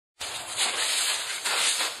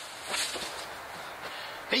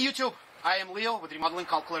Hey YouTube, I am Leo with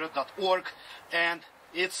remodelingcalculator.org, and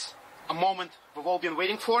it's a moment we've all been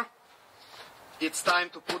waiting for. It's time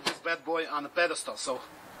to put this bad boy on a pedestal. So,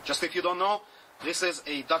 just if you don't know, this is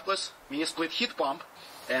a ductless mini split heat pump,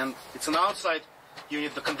 and it's an outside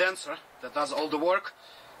unit, the condenser, that does all the work,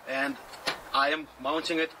 and I am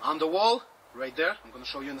mounting it on the wall right there. I'm going to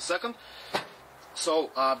show you in a second.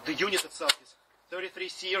 So the unit itself is 33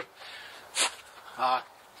 SEER,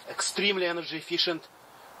 extremely energy efficient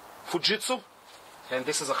Fujitsu, and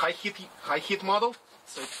this is a high heat model,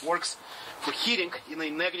 so it works for heating in a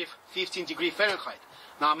negative 15 degrees Fahrenheit.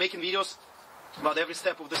 Now I'm making videos about every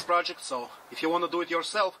step of this project, so if you want to do it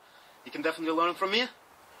yourself, you can definitely learn from me,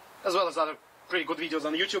 as well as other pretty good videos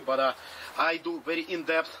on YouTube. But I do very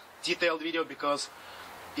in-depth, detailed video because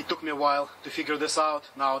it took me a while to figure this out.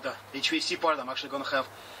 Now the HVAC part I'm actually going to have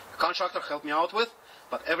a contractor help me out with,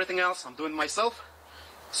 but everything else I'm doing myself.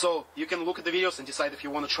 So you can look at the videos and decide if you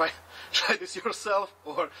want to try this yourself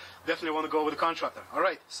or definitely want to go with a contractor.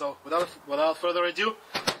 Alright, so without further ado,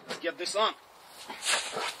 let's get this on.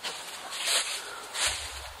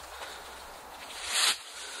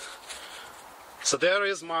 So there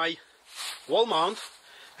is my wall mount,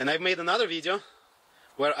 and I've made another video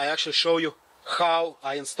where I actually show you how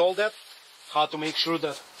I installed that, how to make sure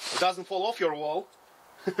that it doesn't fall off your wall.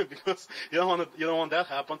 Because you don't want that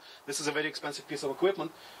to happen. This is a very expensive piece of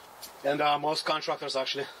equipment, and most contractors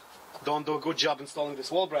actually don't do a good job installing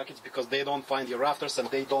these wall brackets because they don't find your rafters and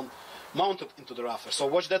they don't mount it into the rafters. So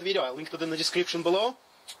watch that video. I'll link it in the description below.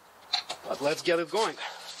 But let's get it going.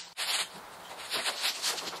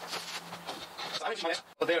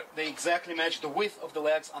 So they exactly match the width of the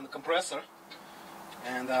legs on the compressor,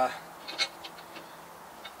 and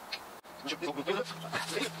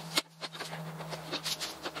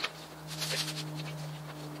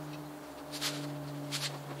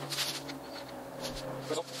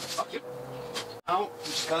now we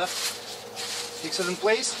just gotta fix it in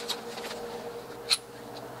place.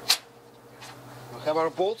 We have our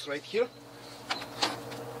bolts right here.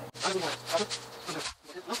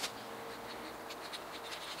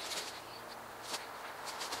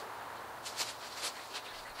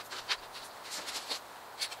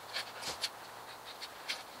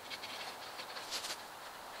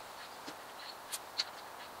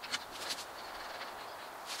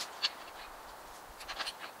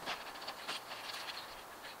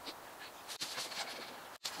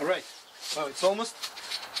 Alright, so it's almost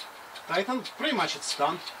tightened. Pretty much it's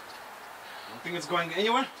done. I don't think it's going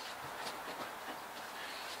anywhere.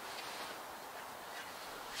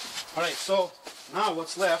 Alright, so now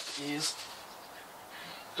what's left is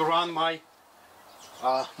to run my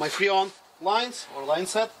my Freon lines or line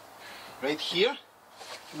set right here.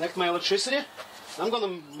 Connect my electricity. I'm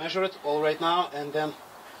gonna measure it all right now, and then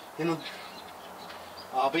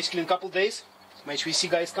basically in a couple days my HVAC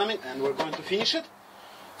guy is coming and we're going to finish it.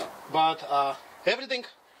 But everything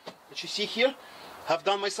that you see here, I've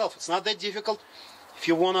done myself. It's not that difficult. If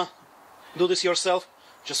you wanna do this yourself,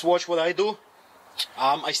 just watch what I do.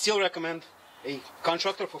 I still recommend a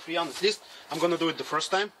contractor for Freon. At least I'm gonna do it the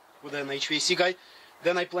first time with an HVAC guy.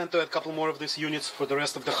 Then I plan to add a couple more of these units for the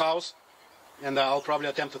rest of the house, and I'll probably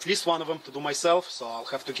attempt at least one of them to do myself. So I'll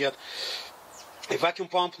have to get a vacuum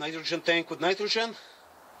pump, nitrogen tank with nitrogen,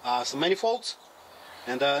 some manifolds,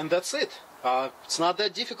 and that's it. It's not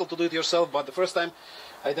that difficult to do it yourself, but the first time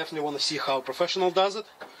I definitely want to see how a professional does it,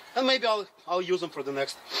 and maybe I'll use them for the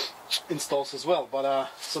next installs as well. But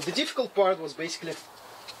so the difficult part was basically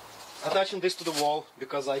attaching this to the wall,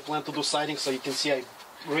 because I plan to do siding. So you can see I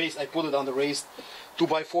put it on the raised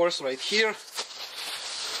 2x4s right here,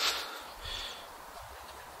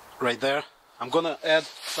 right there. I'm gonna add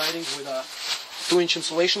siding with a 2-inch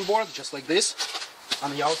insulation board, just like this, on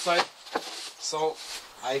the outside. So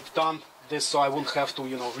I've done this so I won't have to,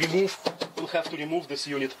 remove this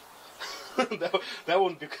unit. that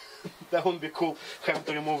wouldn't be cool, having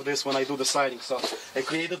to remove this when I do the siding. So I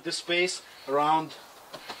created this space around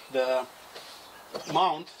the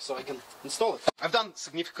mount so I can install it. I've done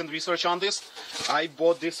significant research on this. I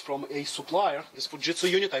bought this from a supplier. This Fujitsu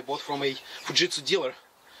unit I bought from a Fujitsu dealer.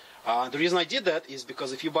 The reason I did that is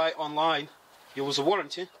because if you buy online, you lose a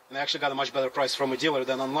warranty, and I actually got a much better price from a dealer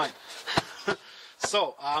than online.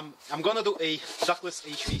 So, I'm gonna do a ductless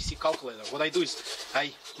HVAC calculator. What I do is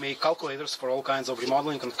I make calculators for all kinds of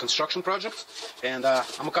remodeling and construction projects, and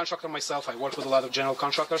I'm a contractor myself. I work with a lot of general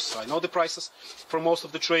contractors, so I know the prices for most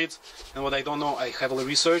of the trades, and what I don't know, I heavily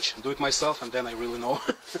research, do it myself, and then I really know.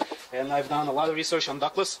 And I've done a lot of research on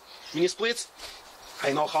ductless mini splits.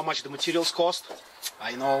 I know how much the materials cost,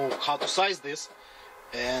 I know how to size this,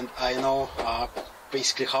 and I know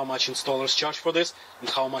basically how much installers charge for this and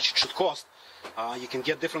how much it should cost. You can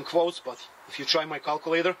get different quotes, but if you try my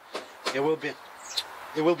calculator, it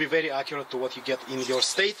will be very accurate to what you get in your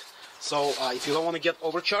state. So if you don't want to get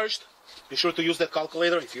overcharged, be sure to use that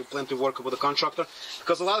calculator if you plan to work with a contractor,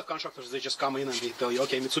 because a lot of contractors, they just come in and they tell you,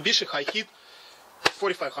 okay, Mitsubishi high heat,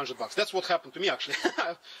 $4,500. That's what happened to me actually.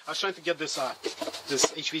 I was trying to get this this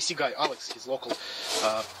HVAC guy, Alex, he's local,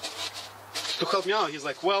 to help me out. He's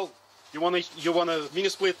like, well, you want a mini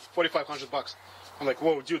split, $4,500. I'm like,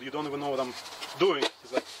 whoa, dude, you don't even know what I'm doing.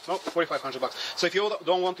 He's like, no, $4,500. So if you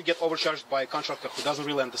don't want to get overcharged by a contractor who doesn't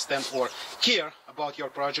really understand or care about your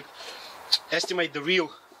project, estimate the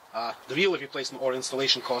real replacement or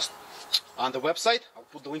installation cost on the website. I'll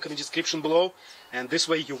put the link in the description below, and this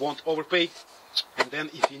way you won't overpay. And then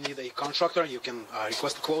if you need a contractor, you can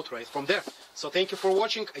request a quote right from there. So thank you for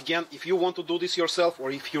watching. Again, if you want to do this yourself,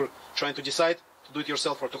 or if you're trying to decide to do it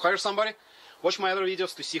yourself or to hire somebody, watch my other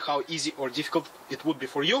videos to see how easy or difficult it would be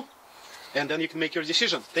for you, and then you can make your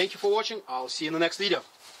decision. Thank you for watching. I'll see you in the next video.